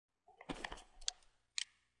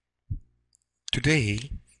Today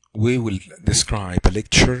we will describe a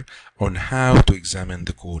lecture on how to examine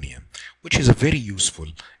the cornea, which is very useful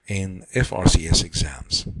in FRCS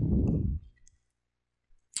exams.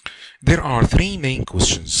 There are three main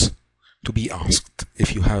questions to be asked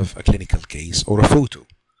if you have a clinical case or a photo.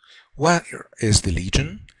 Where is the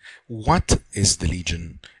lesion? What is the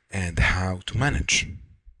lesion? And how to manage?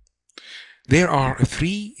 There are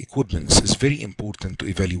three equipments. It's very important to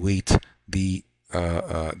evaluate the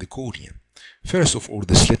cornea. First of all,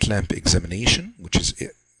 the slit lamp examination, which is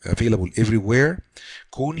available everywhere,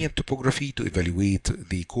 cornea topography to evaluate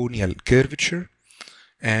the corneal curvature,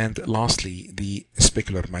 and lastly, the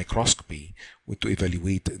specular microscopy to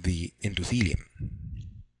evaluate the endothelium.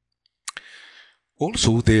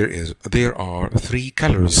 Also, there are three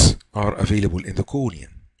colors are available in the cornea.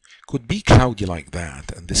 Could be cloudy like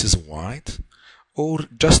that, and this is white, or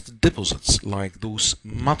just deposits like those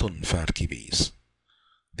mutton farkibes.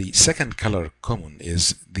 The second color common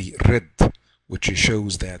is the red, which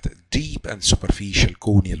shows that deep and superficial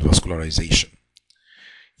corneal vascularization.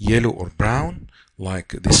 Yellow or brown,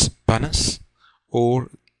 like this pannus, or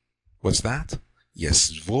what's that?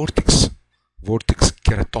 Yes, vortex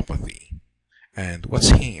keratopathy. And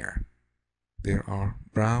what's here? There are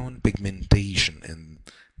brown pigmentation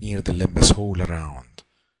near the limbus all around.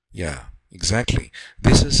 Yeah, exactly.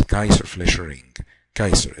 This is Kaiser Fleischer-ring.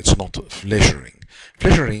 Kaiser, it's not Fleischer-ring.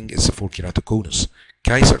 Fleischer-ring is for keratoconus.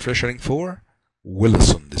 Kaiser Fleischer-ring for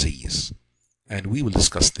Wilson disease. And we will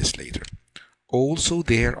discuss this later. Also,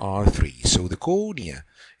 there are three. So the cornea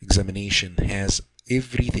examination has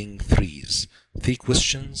everything threes. Three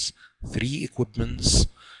questions, three equipments,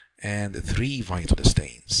 and three vital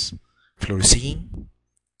stains. Fluorescein,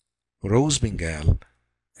 rose bengal,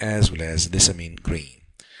 as well as Dessamine green.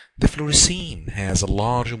 The fluorescein has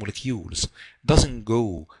large molecules, doesn't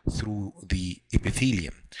go through the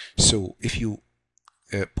epithelium. So if you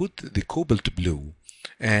put the cobalt blue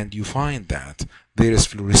and you find that there is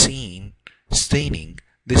fluorescein staining,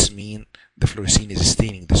 this means the fluorescein is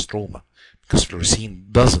staining the stroma, because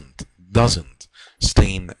fluorescein doesn't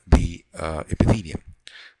stain the epithelium.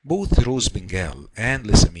 Both the rose bengal and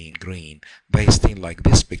Dessamine green, they stain like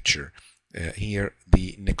this picture. Here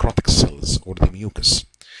the necrotic cells or the mucus,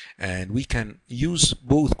 and we can use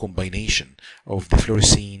both combination of the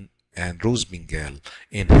fluorescein and rose bengal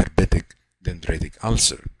in herpetic dendritic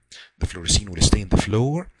ulcer. The fluorescein will stain the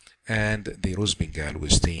floor and the rose bengal will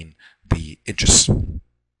stain the edges.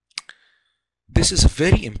 This is a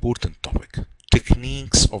very important topic,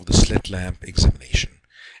 techniques of the slit lamp examination,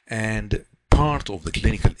 and part of the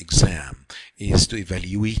clinical exam is to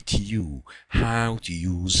evaluate you how to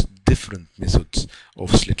use different methods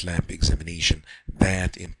of slit lamp examination,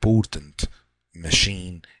 that important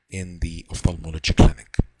machine in the ophthalmology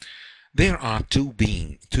clinic. There are two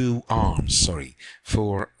arms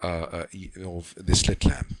for of the slit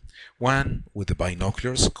lamp. One with the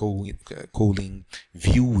binoculars calling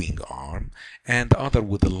viewing arm, and the other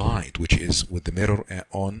with the light, which is with the mirror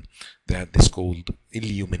on, that is called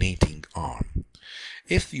illuminating arm.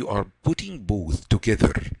 If you are putting both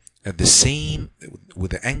together at the same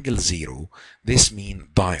with the angle 0, this means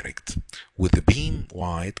direct, with the beam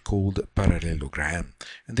wide called parallelogram,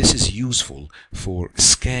 and this is useful for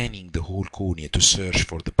scanning the whole cornea to search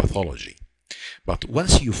for the pathology. But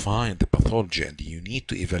once you find the pathology and you need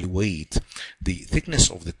to evaluate the thickness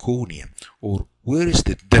of the cornea or where is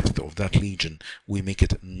the depth of that lesion, we make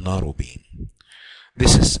it narrow beam.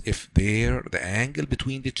 This is if the angle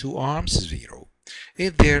between the two arms is 0.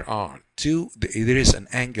 If there is an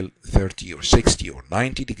angle 30 or 60 or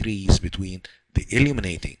 90 degrees between the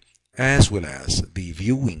illuminating as well as the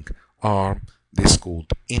viewing arm, this is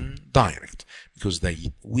called indirect, because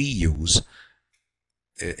we use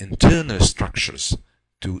internal structures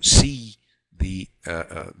to see the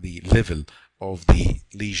level of the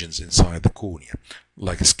lesions inside the cornea,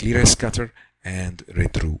 like a scleral scatter and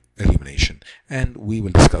retro illumination, and we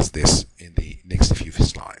will discuss this in the next few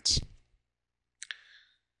slides.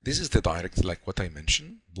 This is the direct, like what I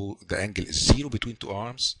mentioned. The angle is 0 between two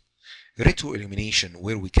arms. Retro illumination,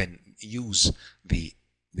 where we can use the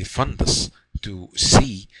fundus to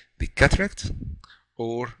see the cataract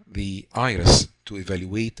or the iris to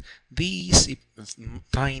evaluate these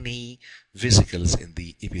tiny vesicles in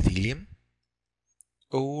the epithelium,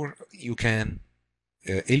 or you can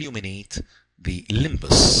illuminate the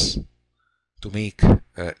limbus to make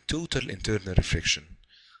a total internal reflection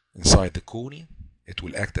inside the cornea. It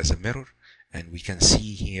will act as a mirror, and we can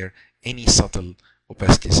see here any subtle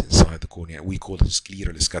opacities inside the cornea. We call it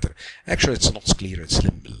scleral scatter. Actually, it's not scleral, it's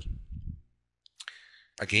limbal.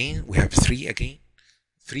 Again, we have three again.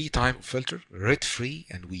 three type of filter: red free,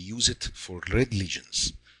 and we use it for red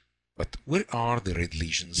lesions. But where are the red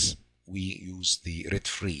lesions? We use the red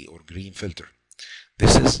free or green filter.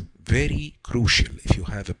 This is very crucial if you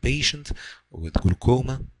have a patient with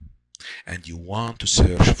glaucoma and you want to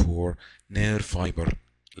search for nerve fiber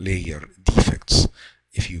layer defects.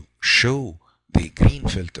 If you show the green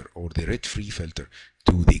filter or the red free filter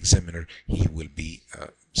to the examiner, he will be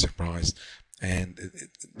surprised, and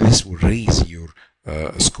this will raise your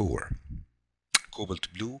score. Cobalt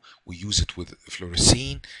blue, we use it with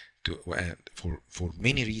fluorescein for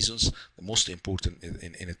many reasons. The most important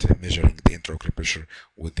in it measuring the intraocular pressure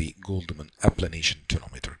with the Goldman applanation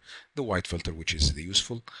tonometer. The white filter, which is the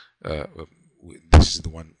useful, this is the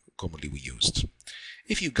one commonly we used.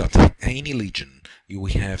 If you got any lesion, you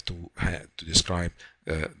will have to describe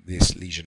this lesion